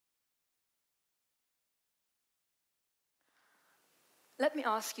Let me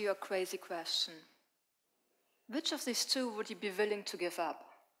ask you a crazy question. Which of these two would you be willing to give up?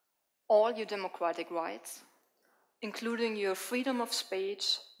 All your democratic rights, including your freedom of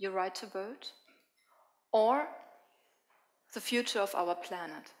speech, your right to vote, or the future of our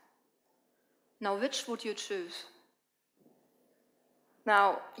planet? Now, which would you choose?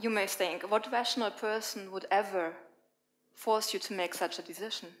 Now, you may think, what rational person would ever force you to make such a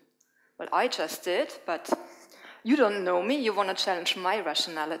decision? Well, I just did, but you don't know me, you want to challenge my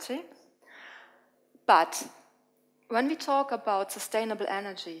rationality. But when we talk about sustainable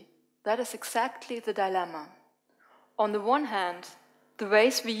energy, that is exactly the dilemma. On the one hand, the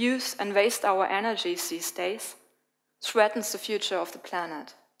ways we use and waste our energies these days threatens the future of the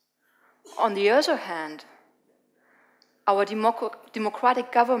planet. On the other hand, our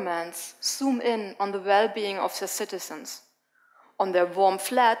democratic governments zoom in on the well-being of their citizens, on their warm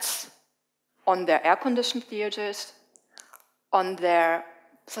flats, on their air-conditioned theaters, on their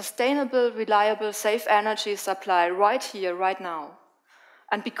sustainable, reliable, safe energy supply right here, right now.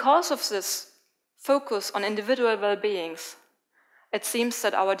 And because of this focus on individual well-beings, it seems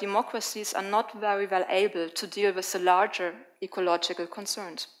that our democracies are not very well able to deal with the larger ecological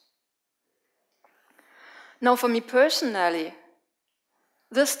concerns. Now, for me personally,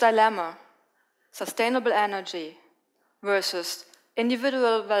 this dilemma, sustainable energy versus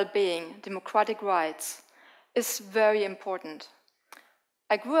individual well-being, democratic rights, is very important.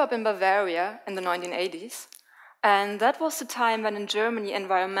 I grew up in Bavaria in the 1980s, and that was the time when in Germany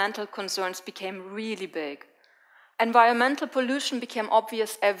environmental concerns became really big. Environmental pollution became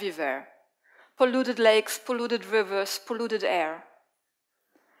obvious everywhere. Polluted lakes, polluted rivers, polluted air.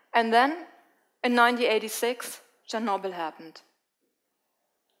 And then, in 1986, Chernobyl happened.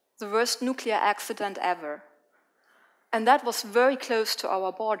 The worst nuclear accident ever. And that was very close to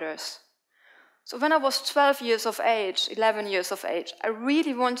our borders. So when I was 12 years of age, 11 years of age, I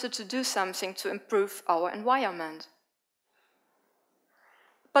really wanted to do something to improve our environment.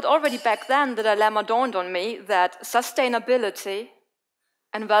 But already back then, the dilemma dawned on me that sustainability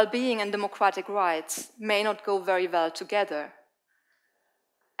and well-being and democratic rights may not go very well together.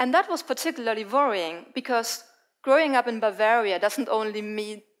 And that was particularly worrying because growing up in Bavaria doesn't only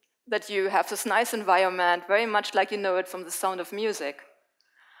mean that you have this nice environment, very much like you know it from The Sound of Music,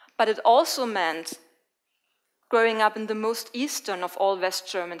 but it also meant growing up in the most eastern of all West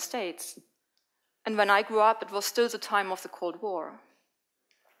German states. And when I grew up, it was still the time of the Cold War.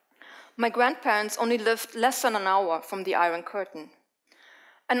 My grandparents only lived less than an hour from the Iron Curtain.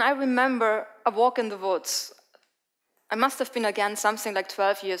 And I remember a walk in the woods. I must have been again something like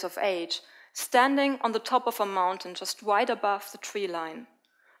 12 years of age, standing on the top of a mountain just right above the tree line.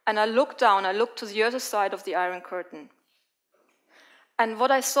 And I looked down, I looked to the other side of the Iron Curtain. And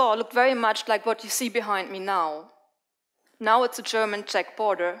what I saw looked very much like what you see behind me now. Now it's a German-Czech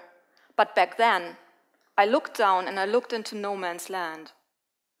border, but back then, I looked down and I looked into no man's land.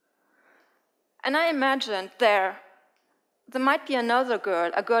 And I imagined there might be another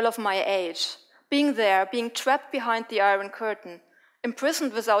girl, a girl of my age, being there, being trapped behind the Iron Curtain,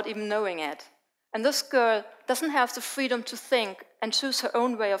 imprisoned without even knowing it. And this girl doesn't have the freedom to think and choose her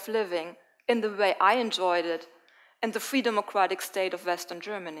own way of living in the way I enjoyed it in the free democratic state of Western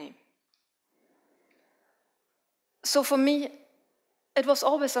Germany. So for me, it was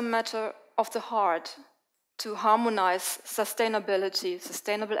always a matter of the heart to harmonize sustainability,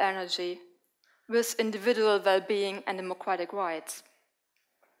 sustainable energy, with individual well-being and democratic rights.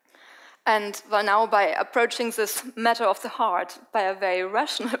 And well, now by approaching this matter of the heart by a very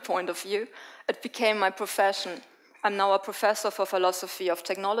rational point of view, it became my profession. I'm now a professor for philosophy of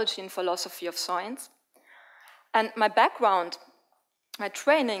technology and philosophy of science. And my background, my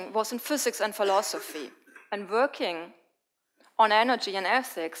training was in physics and philosophy. And working on energy and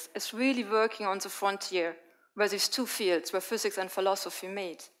ethics is really working on the frontier where these two fields, where physics and philosophy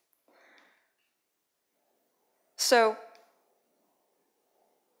meet. So,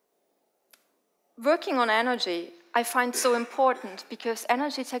 working on energy I find so important because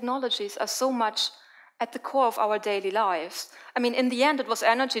energy technologies are so much at the core of our daily lives. I mean, in the end, it was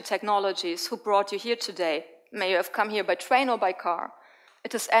energy technologies who brought you here today. May you have come here by train or by car.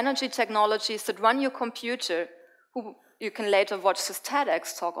 It is energy technologies that run your computer, who you can later watch this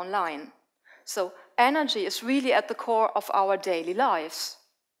TEDx talk online. So energy is really at the core of our daily lives.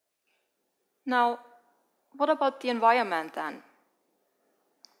 Now, what about the environment then?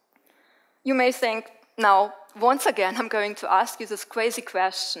 You may think, now, once again, I'm going to ask you this crazy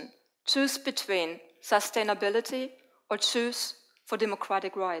question. Choose between sustainability or choose for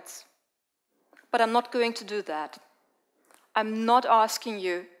democratic rights. But I'm not going to do that. I'm not asking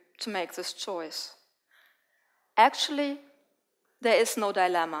you to make this choice. Actually, there is no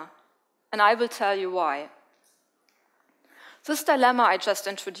dilemma, and I will tell you why. This dilemma I just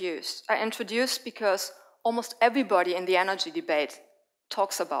introduced, I introduced because almost everybody in the energy debate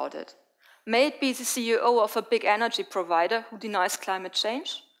talks about it. May it be the CEO of a big energy provider who denies climate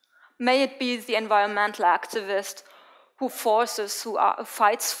change. May it be the environmental activist who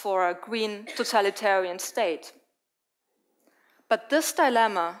fights for a green totalitarian state. But this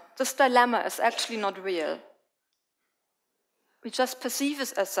dilemma is actually not real. We just perceive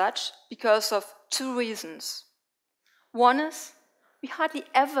it as such because of two reasons. One is, we hardly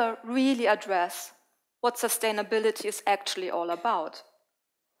ever really address what sustainability is actually all about.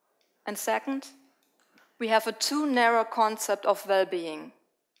 And second, we have a too narrow concept of well-being.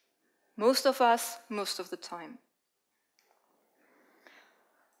 Most of us, most of the time.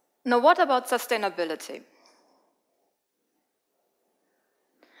 Now, what about sustainability?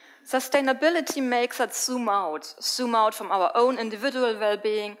 Sustainability makes us zoom out from our own individual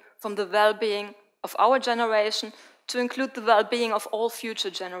well-being, from the well-being of our generation, to include the well-being of all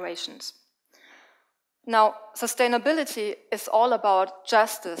future generations. Now, sustainability is all about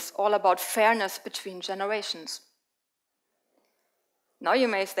justice, all about fairness between generations. Now you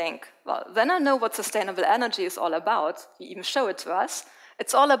may think, well, then I know what sustainable energy is all about. You even show it to us.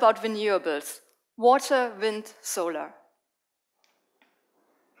 It's all about renewables, water, wind, solar.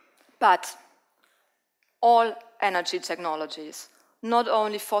 But all energy technologies, not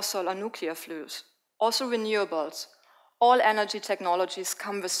only fossil or nuclear fuels, also renewables, all energy technologies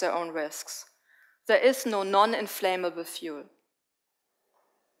come with their own risks. There is no non-inflammable fuel.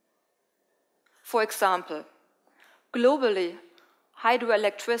 For example, globally,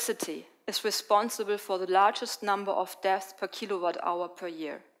 hydroelectricity is responsible for the largest number of deaths per kilowatt hour per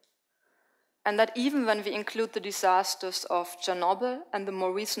year. And that even when we include the disasters of Chernobyl and the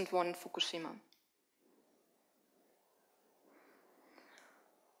more recent one in Fukushima.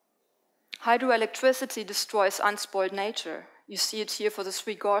 Hydroelectricity destroys unspoiled nature. You see it here for the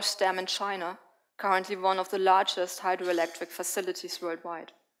Three Gorges Dam in China, currently one of the largest hydroelectric facilities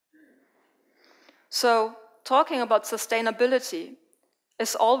worldwide. So, talking about sustainability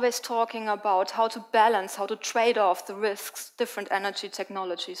is always talking about how to balance, how to trade off the risks different energy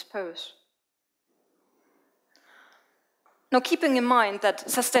technologies pose. Now, keeping in mind that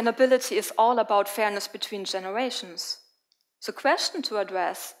sustainability is all about fairness between generations, the question to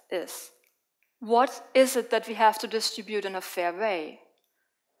address is, what is it that we have to distribute in a fair way?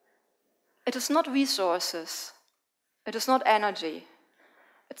 It is not resources, it is not energy,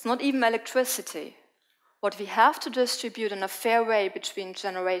 it's not even electricity. What we have to distribute in a fair way between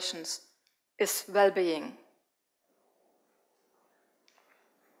generations is well-being.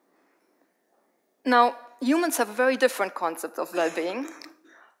 Now, humans have a very different concept of well-being.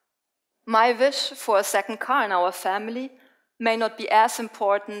 My wish for a second car in our family may not be as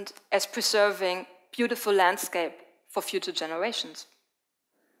important as preserving beautiful landscape for future generations.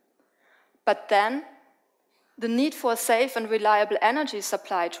 But then, the need for a safe and reliable energy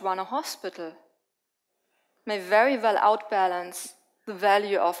supply to run a hospital may very well outbalance the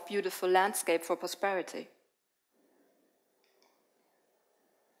value of beautiful landscape for prosperity.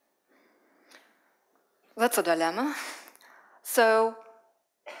 That's a dilemma. So,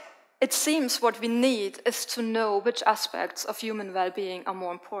 it seems what we need is to know which aspects of human well-being are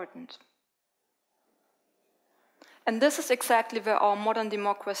more important. And this is exactly where our modern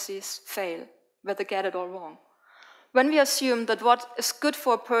democracies fail, where they get it all wrong. When we assume that what is good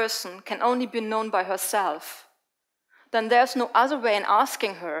for a person can only be known by herself, then there's no other way in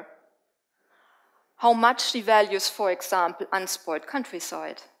asking her how much she values, for example, unspoiled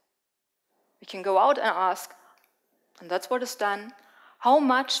countryside. We can go out and ask, and that's what is done, how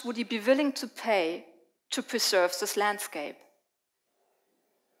much would you be willing to pay to preserve this landscape?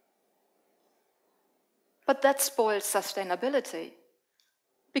 But that spoils sustainability,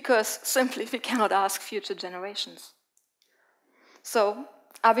 because simply we cannot ask future generations. So,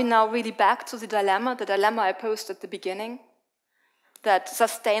 are we now really back to the dilemma I posed at the beginning, that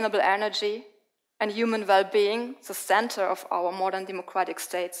sustainable energy and human well-being, the center of our modern democratic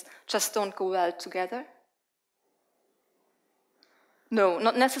states, just don't go well together? No,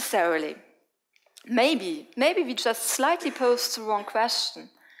 not necessarily. Maybe we just slightly posed the wrong question.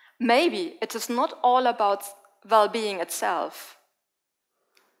 Maybe it is not all about well-being itself.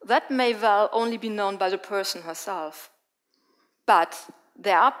 That may well only be known by the person herself. But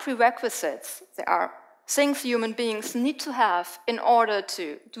there are prerequisites, there are things human beings need to have in order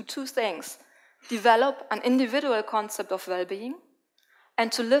to do two things: develop an individual concept of well-being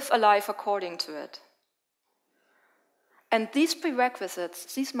and to live a life according to it. And these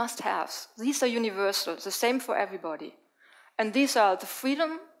prerequisites, these must-haves, these are universal, the same for everybody. And these are the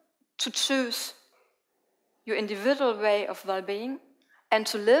freedom to choose your individual way of well-being and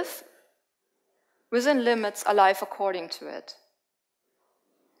to live within limits alive according to it.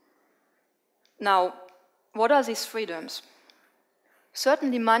 Now, what are these freedoms?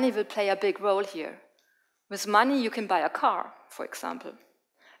 Certainly money will play a big role here. With money you can buy a car, for example.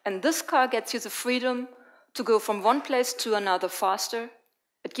 And this car gets you the freedom to go from one place to another faster.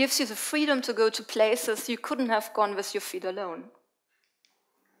 It gives you the freedom to go to places you couldn't have gone with your feet alone.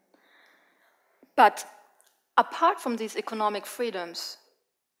 But apart from these economic freedoms,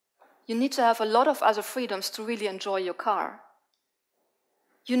 you need to have a lot of other freedoms to really enjoy your car.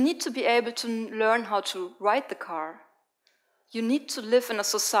 You need to be able to learn how to ride the car. You need to live in a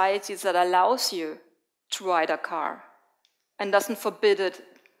society that allows you to ride a car and doesn't forbid it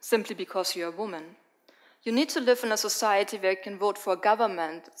simply because you're a woman. You need to live in a society where you can vote for a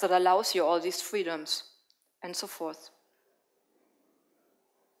government that allows you all these freedoms, and so forth.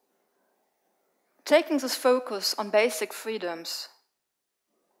 Taking this focus on basic freedoms,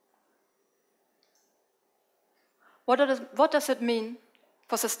 what does it mean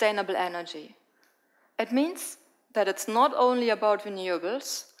for sustainable energy? It means that it's not only about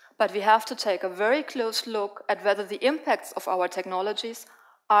renewables, but we have to take a very close look at whether the impacts of our technologies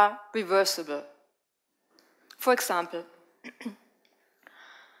are reversible. For example,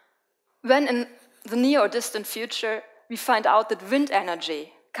 when in the near or distant future we find out that wind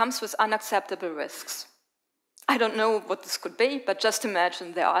energy comes with unacceptable risks. I don't know what this could be, but just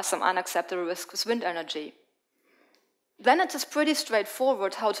imagine there are some unacceptable risks with wind energy. Then it is pretty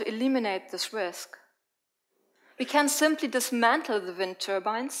straightforward how to eliminate this risk. We can simply dismantle the wind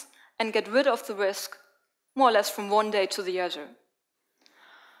turbines and get rid of the risk more or less from one day to the other.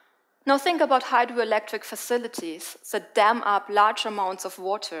 Now think about hydroelectric facilities that dam up large amounts of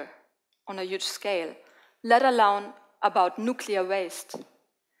water on a huge scale, let alone about nuclear waste.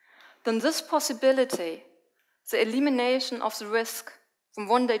 Then this possibility, the elimination of the risk from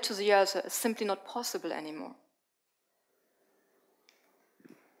one day to the other, is simply not possible anymore.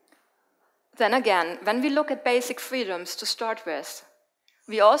 Then again, when we look at basic freedoms to start with,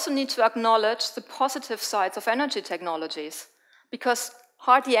 we also need to acknowledge the positive sides of energy technologies, because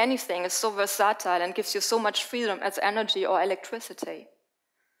hardly anything is so versatile and gives you so much freedom as energy or electricity.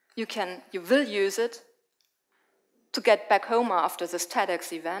 You will use it to get back home after this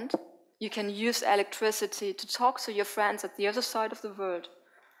TEDx event. You can use electricity to talk to your friends at the other side of the world.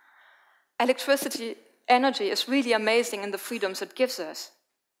 Energy is really amazing in the freedoms it gives us.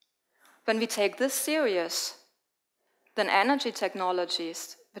 When we take this serious, then energy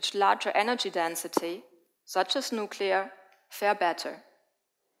technologies with larger energy density, such as nuclear, fare better.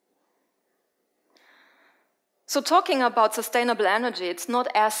 So talking about sustainable energy, it's not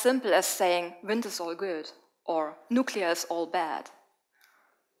as simple as saying wind is all good or nuclear is all bad.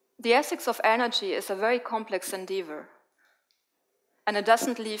 The ethics of energy is a very complex endeavor, and it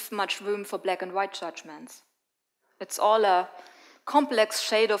doesn't leave much room for black and white judgments. It's all a complex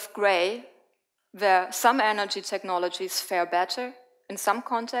shade of gray, where some energy technologies fare better in some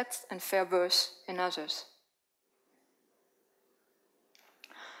contexts and fare worse in others.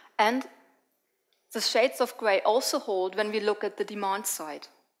 And the shades of gray also hold when we look at the demand side.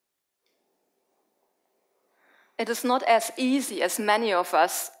 It is not as easy as many of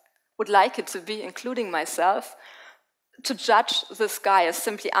us would like it to be, including myself, to judge this guy as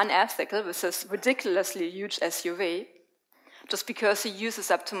simply unethical with his ridiculously huge SUV, just because he uses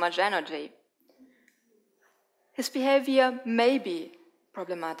up too much energy. His behavior may be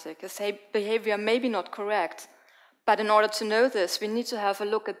problematic, his behavior may be not correct, but in order to know this, we need to have a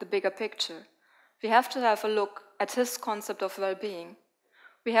look at the bigger picture. We have to have a look at his concept of well-being.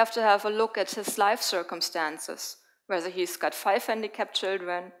 We have to have a look at his life circumstances, whether he's got 5 handicapped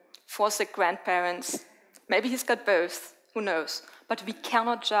children, 4 sick grandparents, maybe he's got both, who knows? But we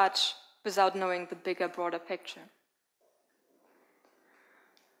cannot judge without knowing the bigger, broader picture.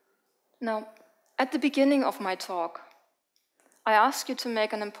 Now, at the beginning of my talk, I asked you to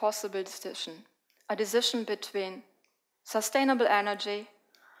make an impossible decision, a decision between sustainable energy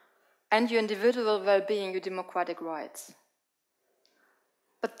and your individual well-being, your democratic rights.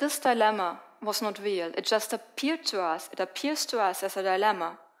 But this dilemma was not real. It just appeared to us, it appears to us as a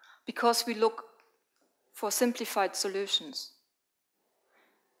dilemma because we look for simplified solutions.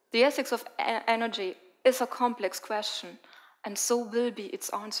 The ethics of energy is a complex question, and so will be its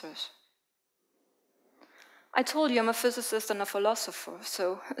answers. I told you I'm a physicist and a philosopher,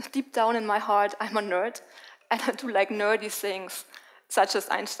 so deep down in my heart I'm a nerd, and I do like nerdy things, such as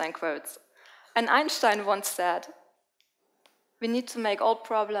Einstein quotes. And Einstein once said, "We need to make all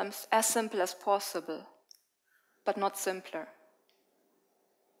problems as simple as possible, but not simpler.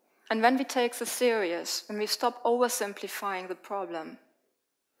 And when we take this serious, when we stop oversimplifying the problem,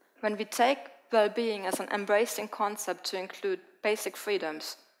 when we take well-being as an embracing concept to include basic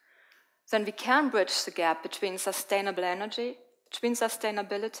freedoms, then we can bridge the gap between sustainable energy, between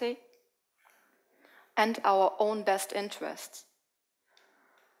sustainability, and our own best interests.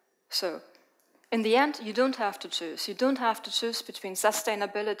 So, in the end, you don't have to choose. You don't have to choose between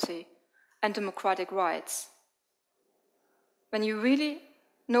sustainability and democratic rights. When you really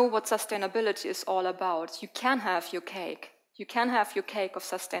know what sustainability is all about, you can have your cake. You can have your cake of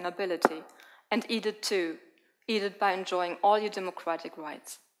sustainability and eat it too. Eat it by enjoying all your democratic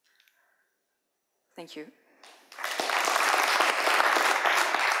rights. Thank you.